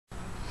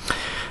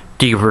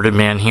Diverted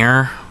Man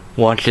here,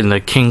 watching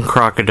the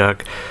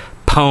Kingcrocoduck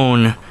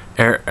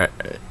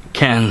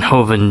Kent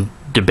Hovind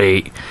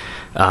debate,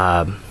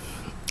 and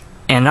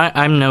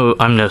I'm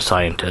no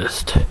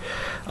scientist.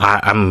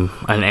 I'm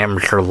an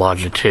amateur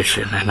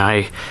logician, and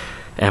I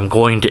am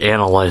going to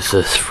analyze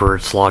this for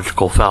its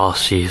logical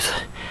fallacies.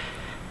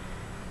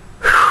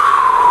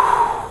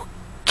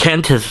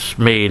 Kent has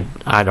made,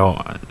 I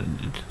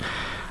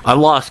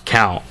lost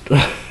count.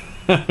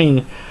 I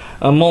mean,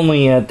 I'm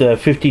only at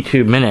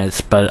 52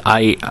 minutes, but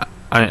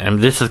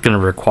this is going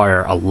to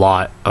require a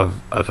lot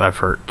of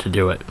effort to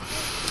do it.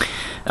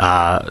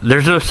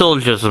 There's no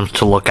syllogisms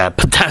to look at,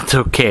 but that's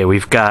okay.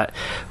 We've got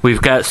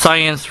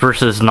science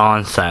versus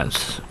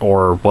nonsense,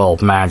 or, well,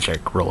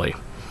 magic, really.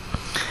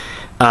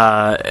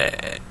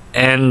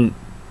 And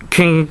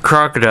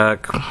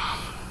Kingcrocoduck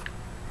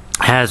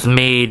has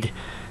made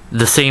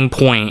the same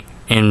point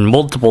in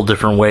multiple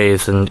different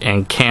ways,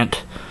 and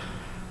Kent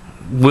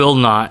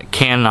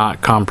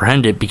cannot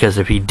comprehend it, because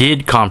if he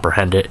did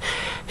comprehend it,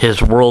 his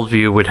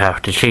worldview would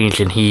have to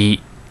change, and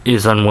he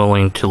is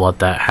unwilling to let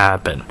that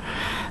happen.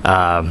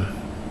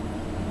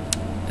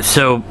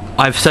 So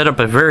I've set up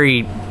a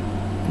very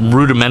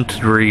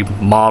rudimentary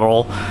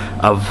model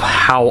of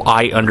how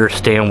I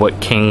understand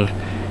what King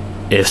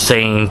is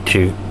saying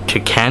to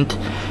Kent,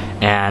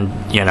 and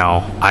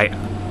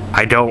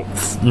I don't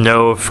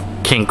know if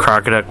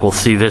Kingcrocoduck will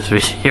see this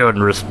video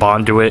and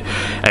respond to it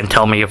and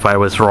tell me if I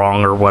was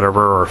wrong or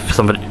whatever, or if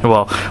somebody,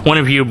 well, one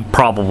of you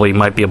probably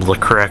might be able to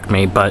correct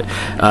me, but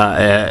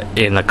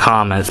in the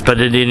comments. But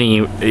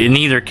in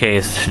either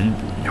case,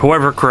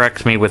 whoever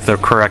corrects me with the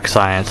correct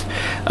science,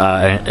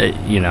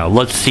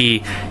 let's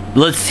see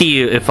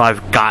if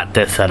I've got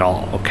this at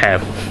all. Okay,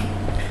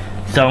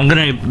 so I'm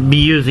gonna be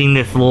using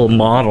this little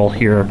model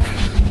here,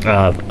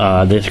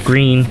 this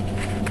green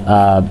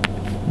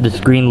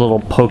little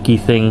pokey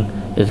thing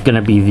is going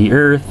to be the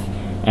Earth,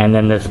 and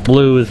then this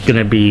blue is going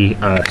to be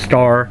a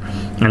star,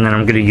 and then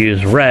I'm going to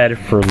use red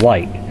for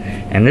light.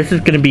 And this is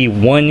going to be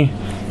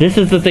this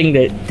is the thing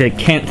that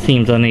Kent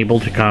seems unable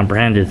to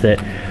comprehend, is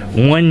that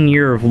 1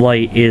 year of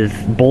light is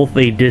both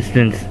a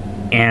distance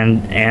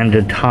and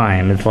a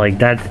time. It's like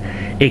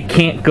it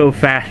can't go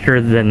faster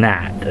than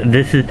that.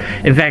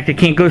 In fact, it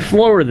can't go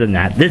slower than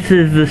that. This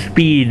is the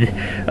speed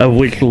of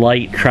which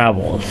light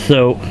travels.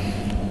 So,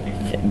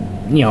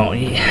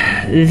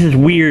 this is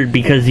weird,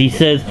 because he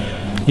says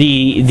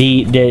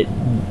the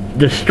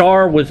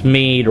star was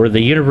made, or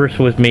the universe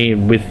was made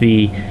with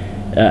the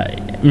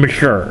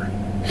mature.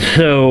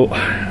 So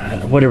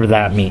whatever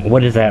that means.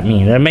 What does that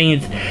mean? That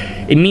means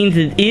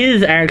it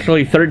is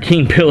actually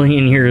 13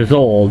 billion years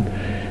old,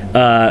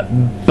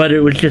 but it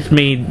was just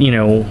made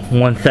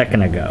 1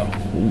 second ago,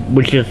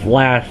 which is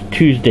last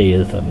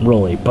Tuesdayism,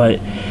 really, but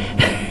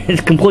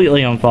it's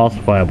completely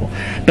unfalsifiable.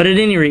 But at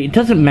any rate, it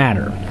doesn't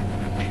matter.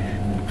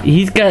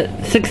 He's got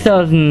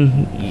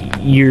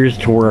 6,000 years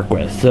to work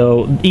with,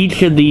 so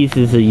each of these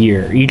is a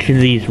year. Each of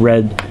these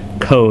red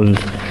cones,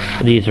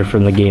 these are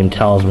from the game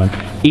Talisman,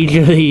 each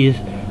of these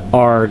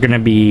are going to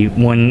be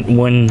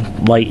one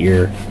light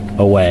year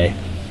away.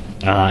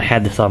 I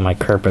had this on my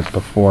carpet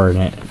before, and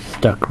it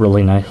stuck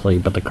really nicely,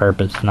 but the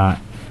carpet's not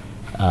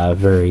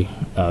very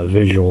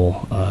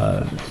visual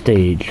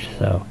stage.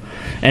 So,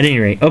 at any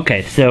rate,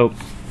 okay, so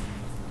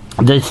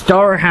the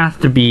star has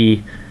to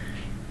be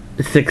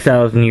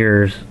 6,000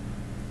 years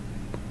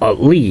at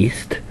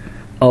least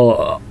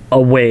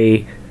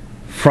away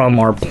from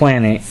our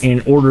planet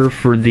in order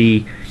for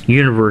the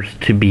universe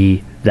to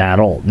be that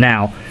old.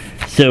 Now,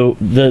 so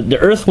the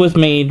Earth was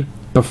made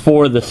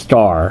before the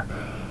star.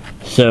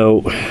 So,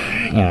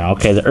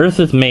 okay, the Earth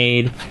is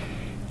made,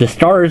 the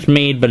star is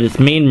made, but it's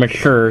made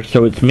mature,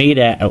 so it's made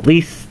at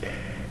least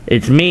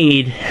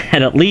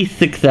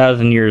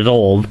 6,000 years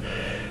old,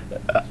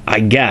 I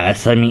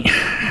guess. I mean,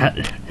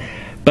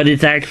 but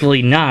it's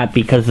actually not,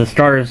 because the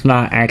star is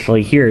not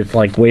actually here. It's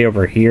like way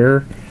over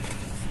here.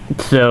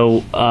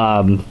 So,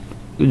 so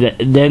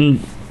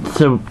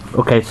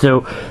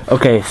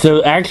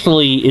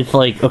actually it's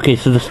like, okay,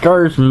 so the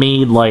star is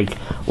made like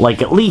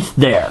at least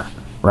there,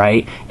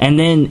 right? And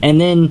then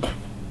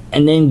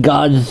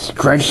God's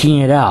stretching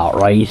it out,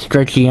 right? He's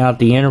stretching out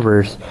the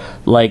universe.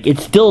 Like,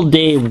 it's still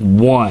day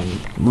 1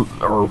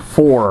 or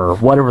 4 or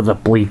whatever the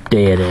bleep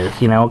day it is,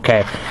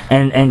 okay?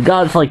 And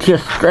God's like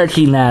just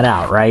stretching that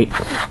out, right?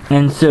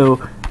 And so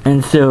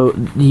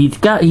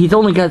he's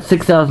only got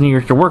 6,000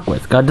 years to work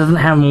with. God doesn't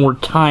have more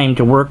time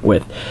to work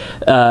with.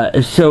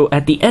 So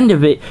at the end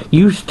of it,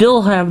 you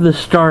still have the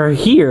star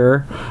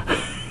here,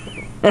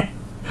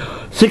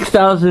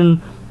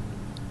 6,000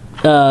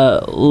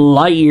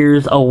 light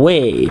years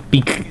away,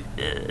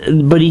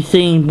 but he's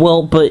saying,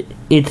 well, but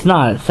it's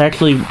not.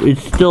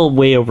 It's still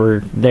way over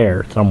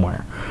there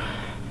somewhere.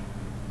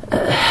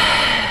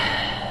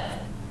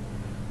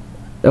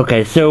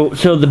 Okay, so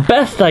the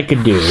best I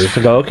could do is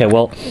to go, okay,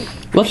 well,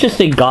 let's just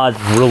say God's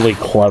really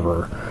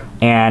clever,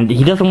 and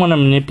he doesn't want to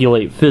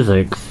manipulate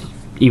physics,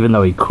 even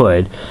though he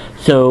could.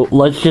 So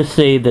let's just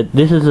say that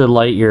this is a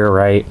light year,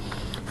 right?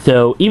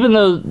 So even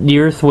though the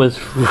Earth was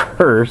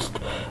first,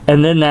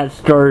 and then that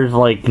star is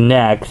like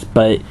next,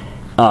 but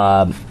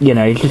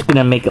he's just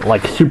gonna make it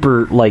like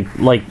super, like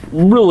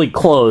really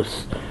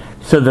close,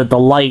 so that the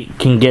light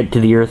can get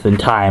to the Earth in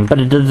time. But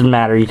it doesn't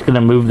matter. He's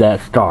gonna move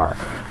that star.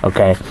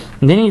 Okay.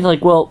 And then he's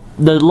like, well,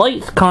 the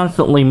light's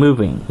constantly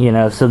moving,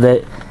 so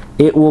that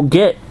it will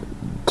get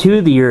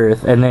to the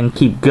Earth and then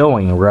keep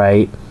going,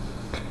 right?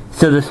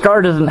 So the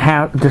star doesn't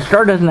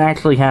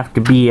actually have to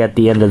be at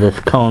the end of this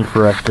cone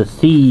for us to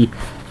see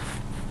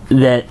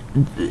that.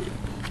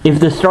 If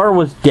the star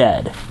was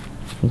dead,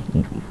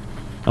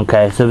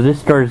 okay, so if this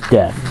star is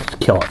dead, let's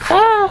kill it.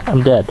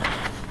 I'm dead.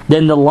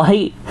 Then the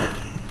light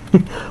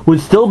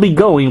would still be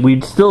going.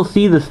 We'd still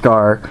see the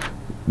star,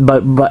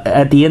 but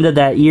at the end of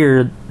that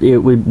year, it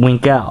would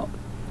wink out,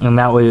 and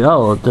that would,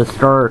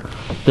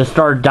 the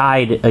star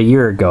died a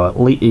year ago at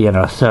least,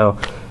 so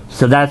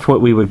that's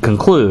what we would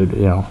conclude,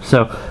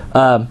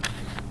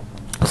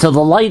 So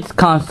the light's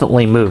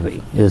constantly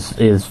moving is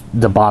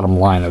the bottom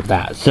line of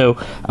that. So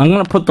I'm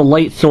going to put the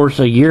light source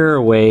a year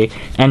away,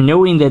 and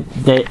knowing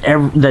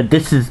that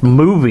this is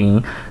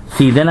moving,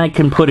 see, then I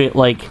can put it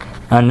like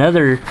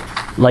another,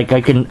 like I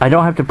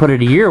don't have to put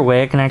it a year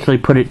away, I can actually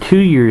put it 2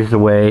 years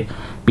away,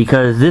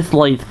 because this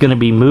light's going to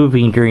be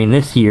moving during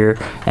this year,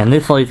 and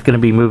this light's going to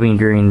be moving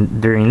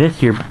during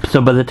this year.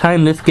 So by the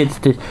time this gets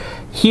to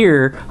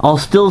here, I'll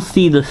still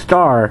see the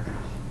star,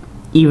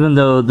 even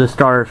though the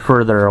star is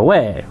further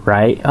away,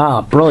 right?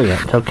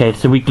 Brilliant. Okay,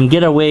 so we can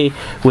get away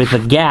with a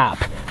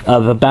gap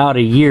of about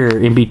a year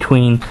in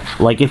between.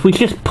 Like, if we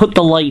just put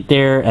the light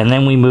there, and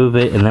then we move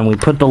it, and then we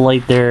put the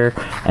light there,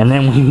 and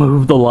then we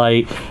move the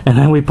light, and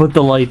then we put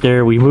the light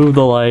there, we move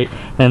the light,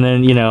 and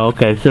then,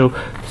 okay, so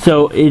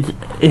it's...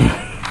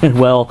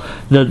 well,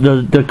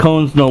 the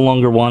cones no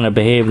longer want to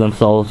behave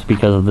themselves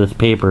because of this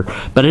paper.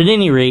 But at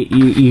any rate,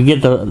 you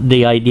get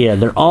the idea.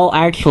 They're all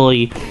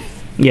actually...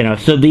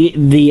 so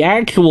the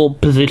actual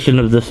position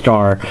of the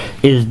star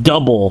is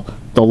double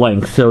the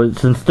length. So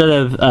it's instead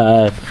of,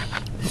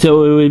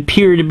 so it would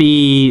appear to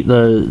be,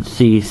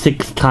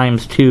 6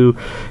 times 2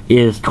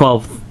 is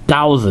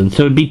 12,000.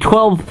 So it'd be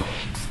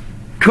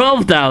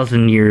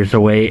 12,000 years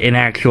away in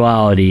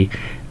actuality.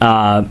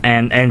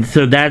 And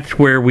so that's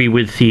where we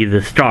would see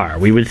the star.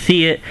 We would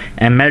see it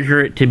and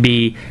measure it to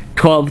be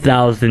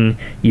 12,000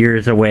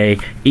 years away,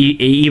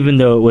 even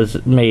though it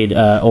was made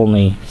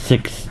only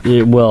 6.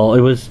 Well,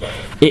 it was.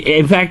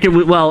 In fact,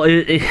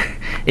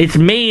 it's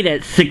made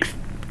at 6.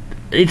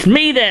 It's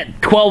made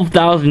at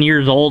 12,000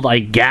 years old, I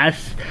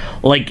guess.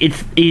 Like,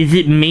 is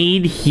it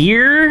made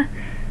here?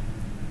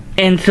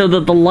 And so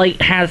that the light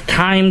has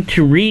time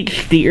to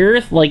reach the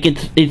Earth? Like,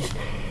 it's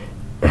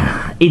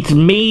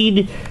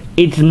made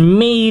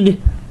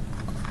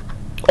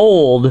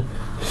old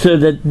so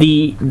that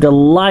the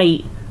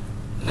light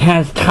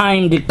has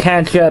time to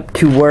catch up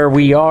to where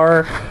we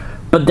are,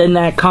 but then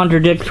that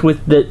contradicts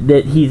with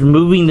that he's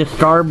moving the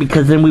star,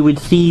 because then we would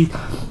see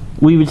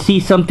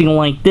something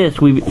like this.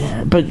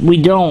 But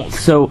we don't.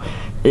 So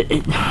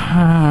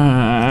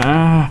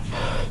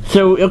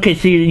okay,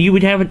 so you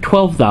would have it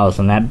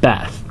 12,000 at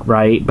best,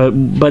 right?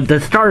 But the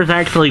star is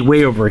actually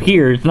way over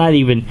here. It's not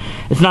even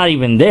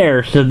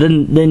there. So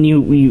then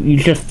you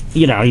just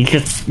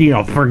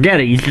forget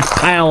it. You just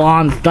pile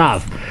on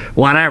stuff.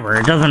 Whatever.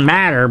 It doesn't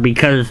matter,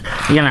 because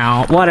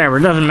whatever.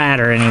 It doesn't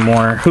matter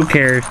anymore. Who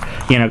cares?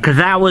 Because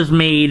that was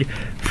made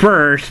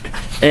first,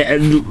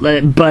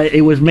 but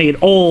it was made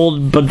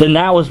old, but then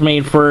that was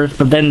made first,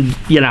 but then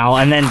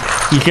and then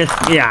you just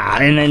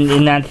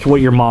and that's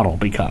what your model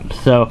becomes.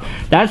 So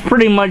that's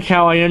pretty much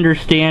how I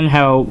understand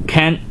how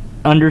Kent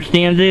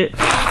understands it,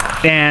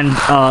 and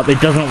it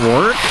doesn't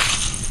work.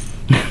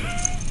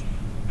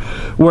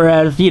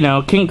 Whereas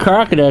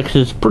Kingcrocoduck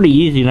is pretty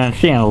easy to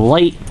understand.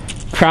 Light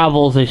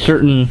travels a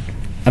certain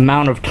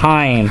amount of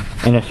time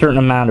and a certain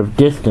amount of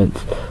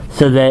distance,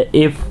 so that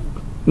if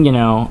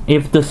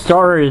the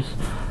star is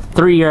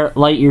 3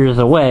 light years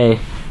away,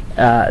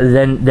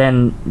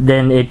 then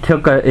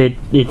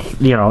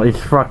it's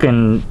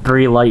fucking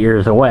 3 light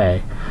years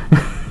away.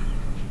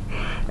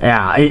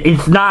 Yeah,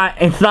 it's not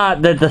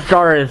that the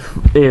star is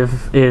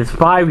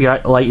 5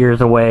 light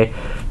years away,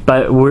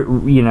 but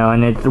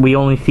we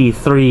only see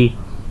 3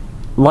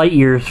 light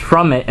years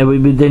from it, and we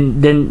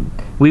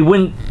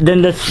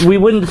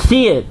wouldn't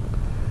see it.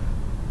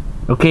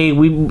 Okay,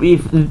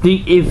 if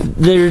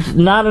there's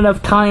not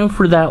enough time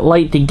for that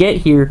light to get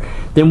here,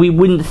 then we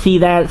wouldn't see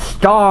that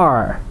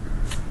star.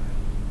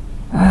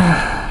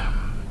 And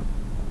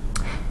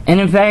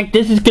in fact,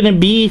 this is going to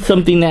be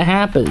something that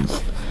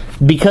happens,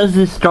 because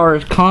this star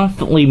is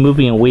constantly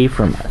moving away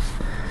from us.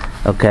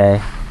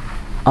 Okay,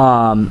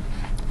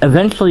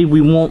 eventually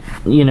we won't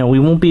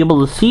be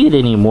able to see it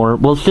anymore.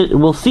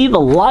 We'll see the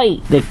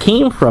light that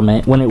came from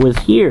it when it was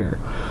here.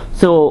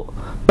 So,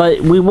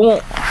 but we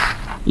won't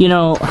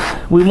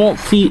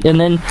see, and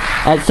then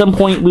at some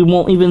point we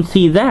won't even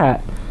see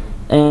that,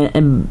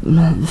 and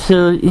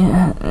so it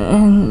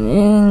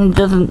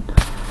doesn't.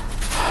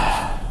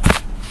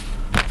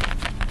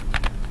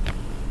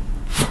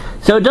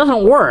 So it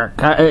doesn't work.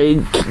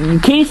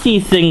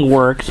 Casey's thing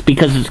works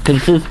because it's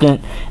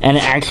consistent and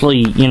it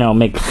actually,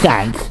 makes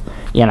sense,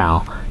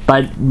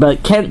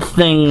 But Kent's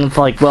thing is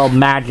like, well,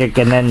 magic,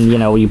 and then,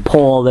 you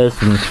pull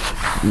this, and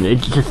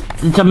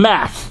it's a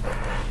mess.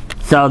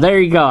 So there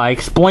you go. I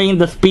explained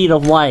the speed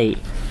of light,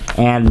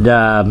 and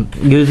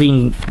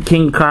using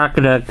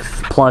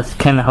Kingcrocoduck's plus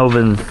Kent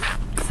Hovind's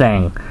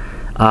thing.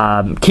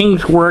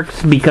 King's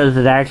works because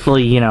it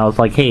actually, it's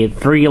like, hey, it's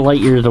 3 light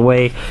years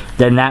away,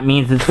 then that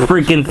means it's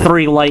freaking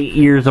 3 light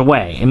years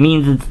away. It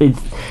means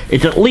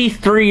it's at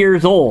least 3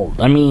 years old.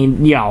 I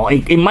mean,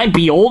 it might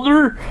be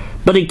older,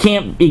 but it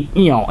can't, it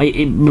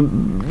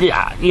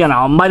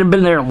might have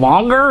been there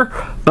longer,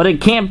 but it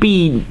can't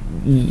be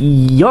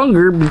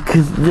younger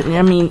because,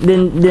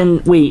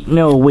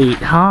 wait,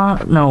 huh?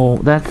 No,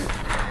 that's,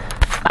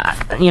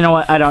 you know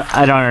what, I don't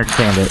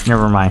understand it.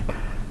 Never mind.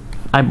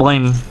 I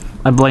blame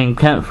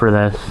Kent for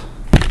this.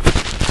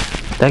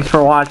 Thanks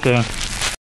for watching.